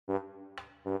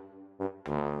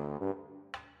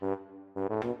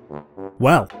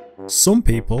Well, some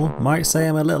people might say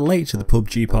I'm a little late to the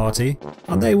PUBG party,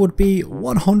 and they would be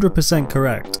 100%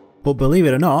 correct. But believe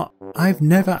it or not, I've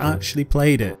never actually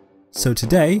played it. So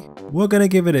today, we're going to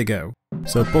give it a go.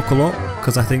 So buckle up,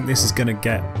 because I think this is going to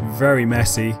get very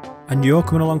messy, and you're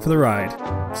coming along for the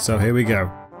ride. So here we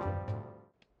go.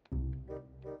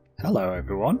 Hello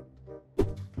everyone.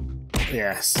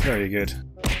 Yes, very good.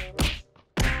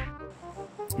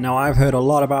 Now I've heard a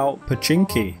lot about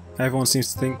Pachinki. Everyone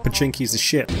seems to think Pachinki's the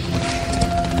shit.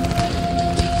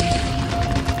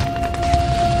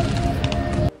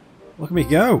 Look at me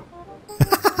go!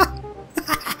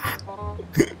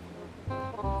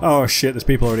 Oh shit, there's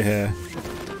people already here.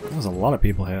 There's a lot of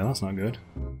people here, that's not good.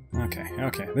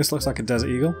 Okay, this looks like a desert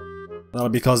eagle. That'll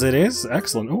be because it is.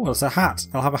 Excellent. Oh, it's a hat.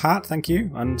 I'll have a hat, thank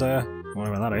you. And,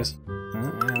 whatever that is.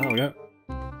 There we go.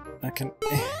 I can...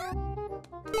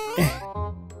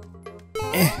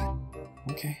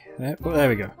 Okay, there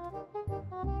we go.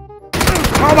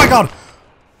 Oh my god!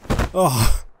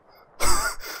 Oh.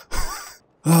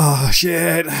 Oh,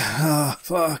 shit. Oh,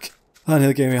 fuck. That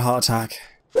nearly gave me a heart attack.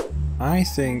 I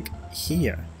think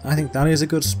here. I think that is a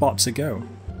good spot to go.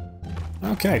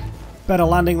 Okay. Better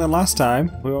landing than last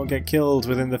time. We won't get killed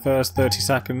within the first 30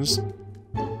 seconds.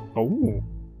 Oh.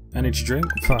 Energy drink.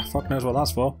 Fuck knows what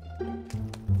that's for.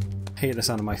 Hate the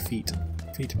sound of my feet.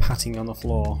 Feet patting on the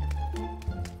floor.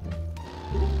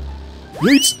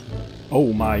 Yeet!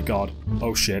 Oh my god.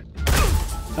 Oh shit.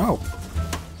 Oh.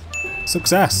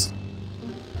 Success.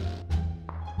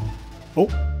 Oh.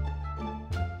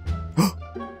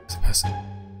 It's a person.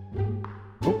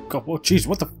 Oh god, oh jeez,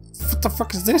 what the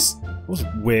fuck is this? That was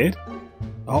weird.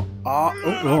 Oh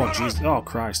jeez, oh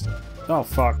Christ. Oh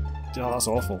fuck. Oh, that's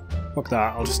awful. Fuck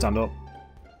that, I'll just stand up.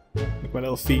 Look at my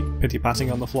little feet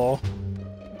pitty-patting on the floor.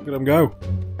 Look at them go.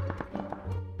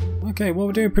 Okay, well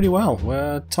we're doing pretty well.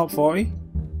 We're top 40.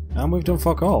 And we've done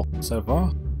fuck all so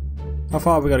far. How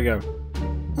far have we got to go?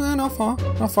 Not far,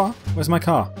 not far. Where's my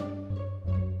car?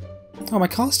 Oh, my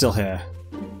car's still here.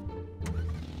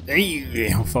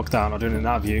 Hey, oh, fuck that, I'm not doing it in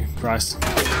that view. Christ.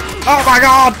 Oh my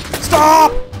god!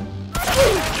 Stop!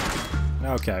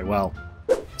 Okay, well.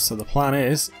 So the plan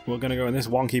is, we're going to go in this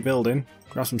wonky building,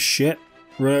 grab some shit,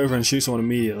 run over and shoot someone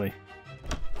immediately.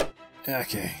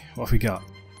 Okay, what have we got?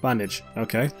 Bandage.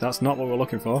 Okay, that's not what we're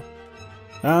looking for.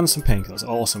 And some painkillers.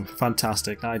 Awesome.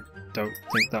 Fantastic. I don't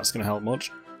think that's going to help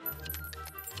much.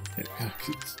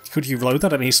 Could you load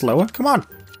that any slower? Come on!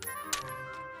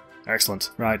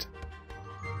 Excellent. Right.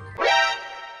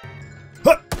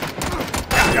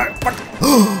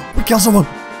 We killed someone!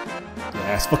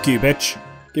 Yes, fuck you, bitch.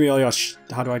 Give me all your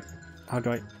How do I...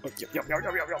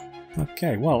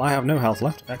 Okay, well, I have no health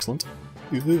left. Excellent.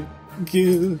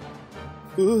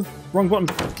 Wrong button.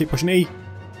 Keep pushing E.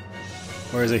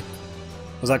 Where is he?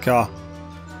 Where's that car?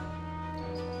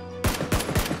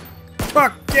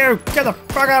 Fuck you! Get the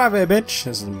fuck out of here, bitch!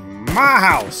 This is my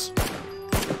house!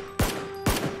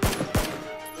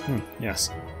 Yes.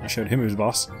 I showed him who's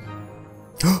boss.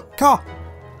 Car!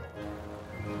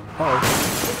 Uh-oh.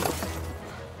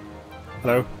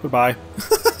 Hello. Goodbye.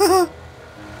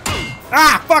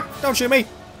 Ah! Fuck! Don't shoot me!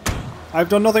 I've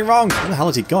done nothing wrong! What the hell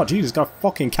has he got? Jesus, he's got a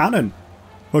fucking cannon!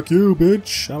 Fuck you,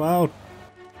 bitch! I'm out.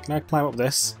 Can I climb up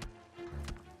this?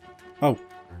 Oh.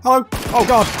 Hello! Oh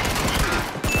god!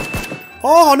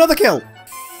 Oh, another kill!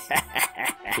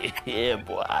 Yeah,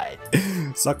 boy.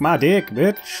 Suck my dick,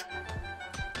 bitch.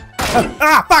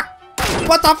 Ah, fuck!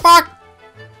 What the fuck?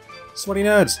 Sweaty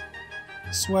nerds.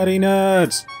 Sweaty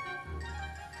nerds.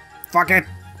 Fuck it.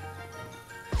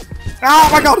 Oh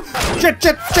my god! Shit!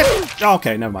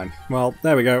 Okay, never mind. Well,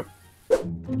 there we go.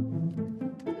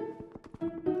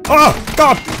 Oh,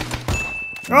 god!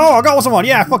 Oh, I got someone!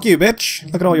 Yeah, fuck you, bitch!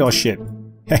 Look at all your shit.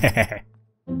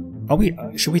 Are we...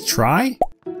 should we try?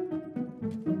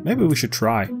 Maybe we should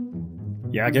try.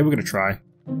 Yeah, okay, we're gonna try.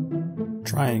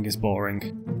 Trying is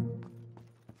boring.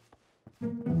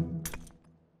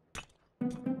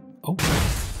 Oh.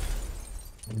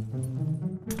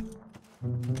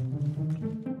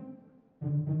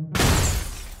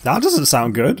 That doesn't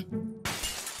sound good.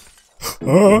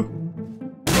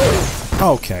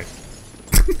 Okay.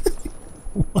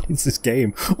 What is this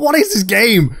game? What is this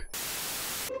game?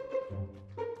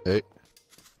 Hey.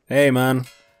 Hey, man.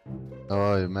 How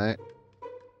are you, mate?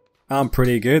 I'm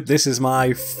pretty good. This is my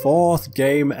 4th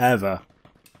game ever.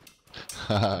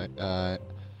 I've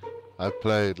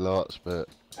played lots, but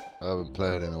I haven't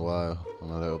played in a while.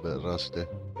 I'm a little bit rusty.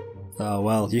 Oh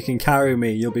well, you can carry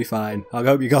me, you'll be fine. I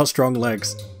hope you got strong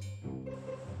legs.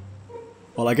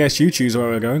 Well, I guess you choose where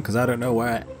we're going, because I don't know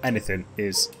where anything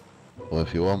is. Well,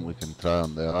 if you want, we can try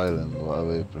on the island,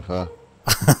 whatever you prefer.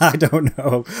 I don't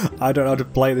know. I don't know how to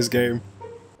play this game.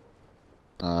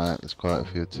 Alright, there's quite a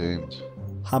few teams.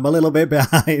 I'm a little bit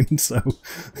behind, so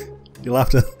you'll have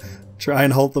to try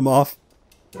and hold them off.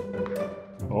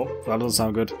 Oh, that doesn't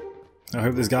sound good. I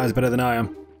hope this guy's better than I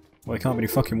am. Well, he can't be any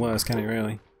fucking worse, can he,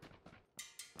 really?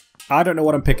 I don't know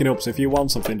what I'm picking up, so if you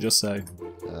want something, just say.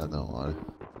 Yeah, don't worry.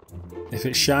 If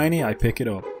it's shiny, I pick it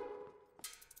up.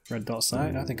 Red dot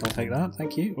sight, I think I'll take that,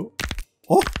 thank you.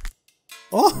 Oh! Oh!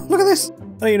 Oh, look at this! I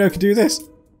didn't even know I could do this!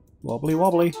 Wobbly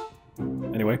wobbly.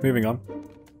 Anyway, moving on.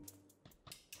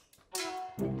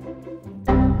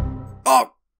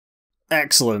 Oh!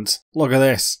 Excellent. Look at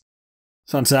this.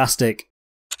 Fantastic.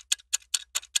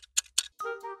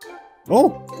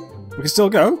 Oh! We can still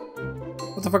go?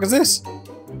 What the fuck is this?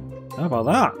 How about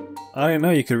that? I didn't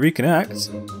know you could reconnect.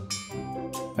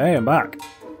 Hey, I'm back.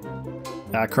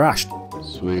 I crashed.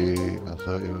 Sweet, I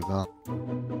thought you were gone.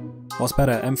 What's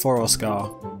better, M4 or Scar?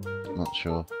 Not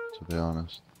sure, to be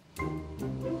honest.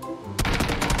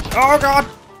 Oh god!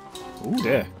 Oh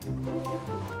dear.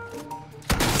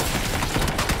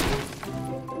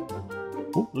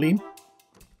 Oh, lean.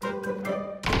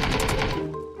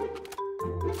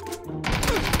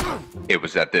 It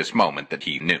was at this moment that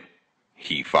he knew.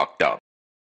 He fucked up.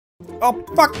 Oh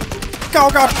fuck! Oh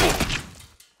god!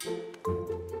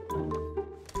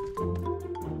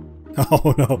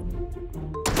 Oh no.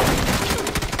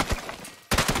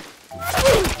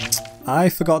 I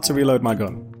forgot to reload my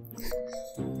gun.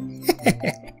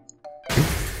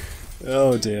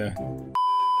 Oh dear.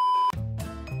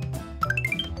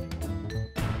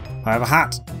 I have a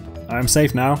hat. I am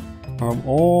safe now from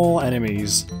all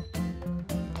enemies.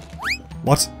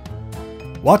 What?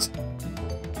 What?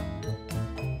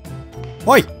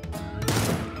 Oi!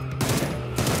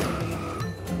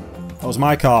 That was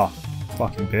my car.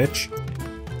 Fucking bitch.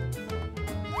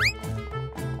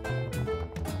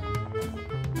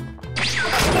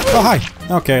 Oh hi!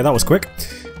 Okay, that was quick.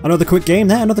 Another quick game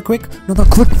there, another quick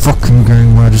fucking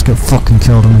game where I just get fucking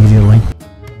killed immediately.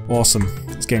 Awesome.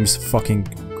 This game's fucking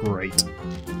great.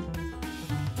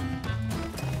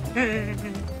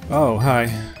 Oh, hi.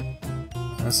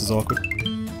 This is awkward.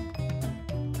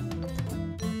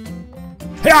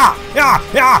 Yeah! Yeah!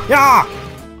 Yeah! Yeah!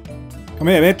 Come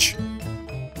here, bitch.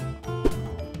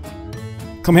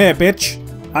 Come here, bitch.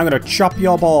 I'm gonna chop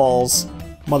your balls,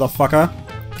 motherfucker.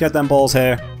 Get them balls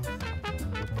here.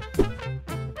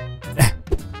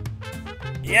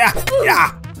 Yeah!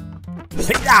 Yeah!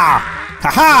 Yeah!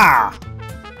 Ha-ha!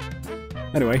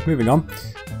 Anyway, moving on.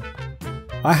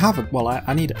 I have a well.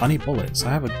 I need bullets.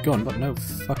 I have a gun, but no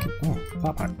fucking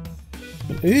backpack.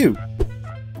 Ew!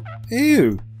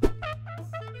 Ew!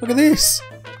 Look at this.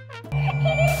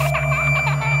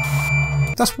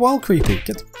 That's wild creepy.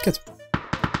 Get.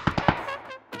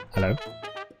 Hello.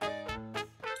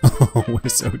 Oh, we're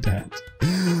so dead.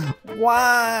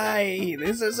 Why?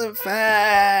 This isn't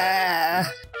fair.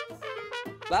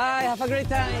 Bye, have a great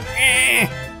time.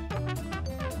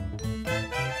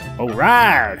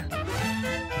 Alright.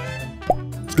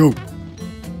 Let's go.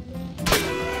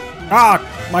 Ah,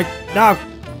 my no.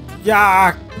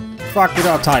 Yeah. Fuck, we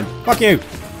don't have time. Fuck you.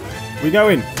 We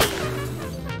going.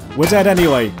 We're dead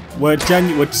anyway. We're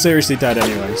seriously dead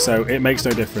anyway, so it makes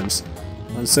no difference.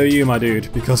 And so you, my dude,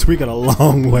 because we got a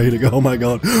long way to go. Oh my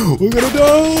god. We're gonna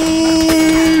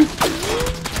die!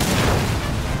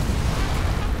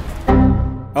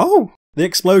 Oh! The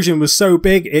explosion was so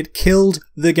big, it killed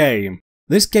the game.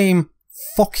 This game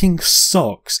fucking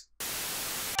sucks.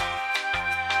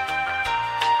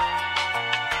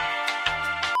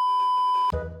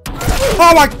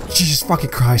 Oh my Jesus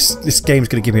fucking Christ. This game's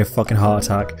gonna give me a fucking heart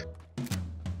attack.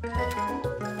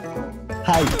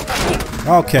 Hi.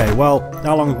 Okay, well,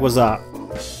 how long was that?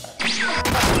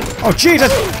 Oh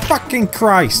Jesus fucking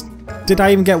Christ! Did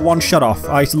I even get one shot off?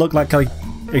 I look like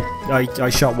I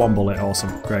shot one bullet.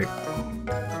 Awesome, great.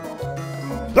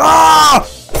 Ah!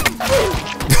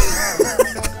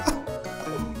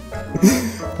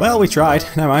 Well, we tried.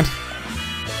 Never mind.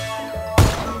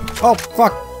 Oh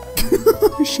fuck!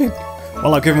 Shit.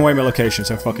 Well, I've given away my location,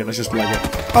 so fuck it. Let's just leg it.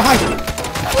 Oh hi!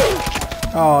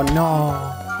 Oh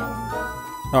no!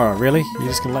 Oh really? You're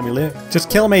just gonna let me live? Just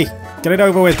kill me! Get it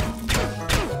over with!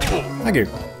 Thank you.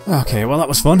 Okay, well that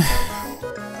was fun.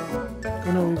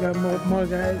 You know, we got more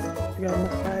guys. We got more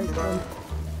guys.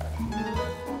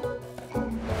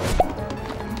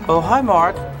 Oh, hi,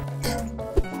 Mark.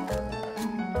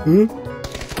 Hmm?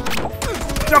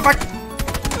 Oh, fuck!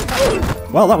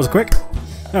 Well, that was quick.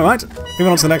 Alright, moving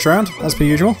on to the next round, as per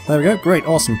usual. There we go. Great,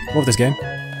 awesome. Love this game.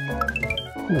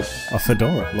 Ooh, a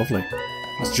fedora. Lovely.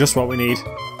 That's just what we need.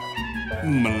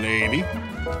 M'lady.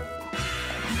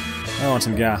 I want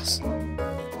some gas.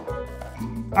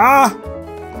 Ah!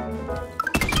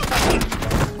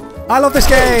 I love this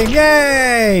game!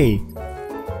 Yay!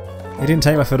 He didn't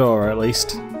take my fedora, at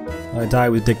least. I die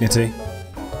with dignity.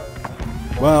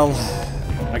 Well,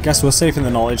 I guess we're safe in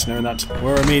the knowledge, knowing that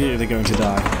we're immediately going to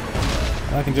die.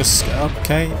 I can just...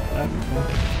 okay.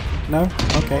 No?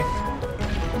 Okay.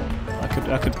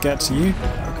 I could get to you.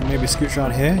 I could maybe scooch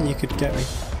around here and you could get me.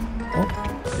 Oh,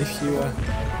 if you are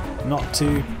not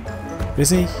too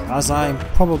busy, as I'm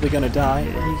probably going to die,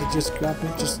 you could just grab me.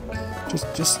 Just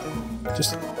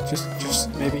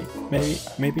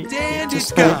maybe. Dandy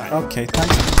Just go. Okay,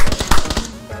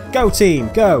 thanks. Go team,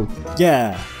 go!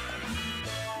 Yeah!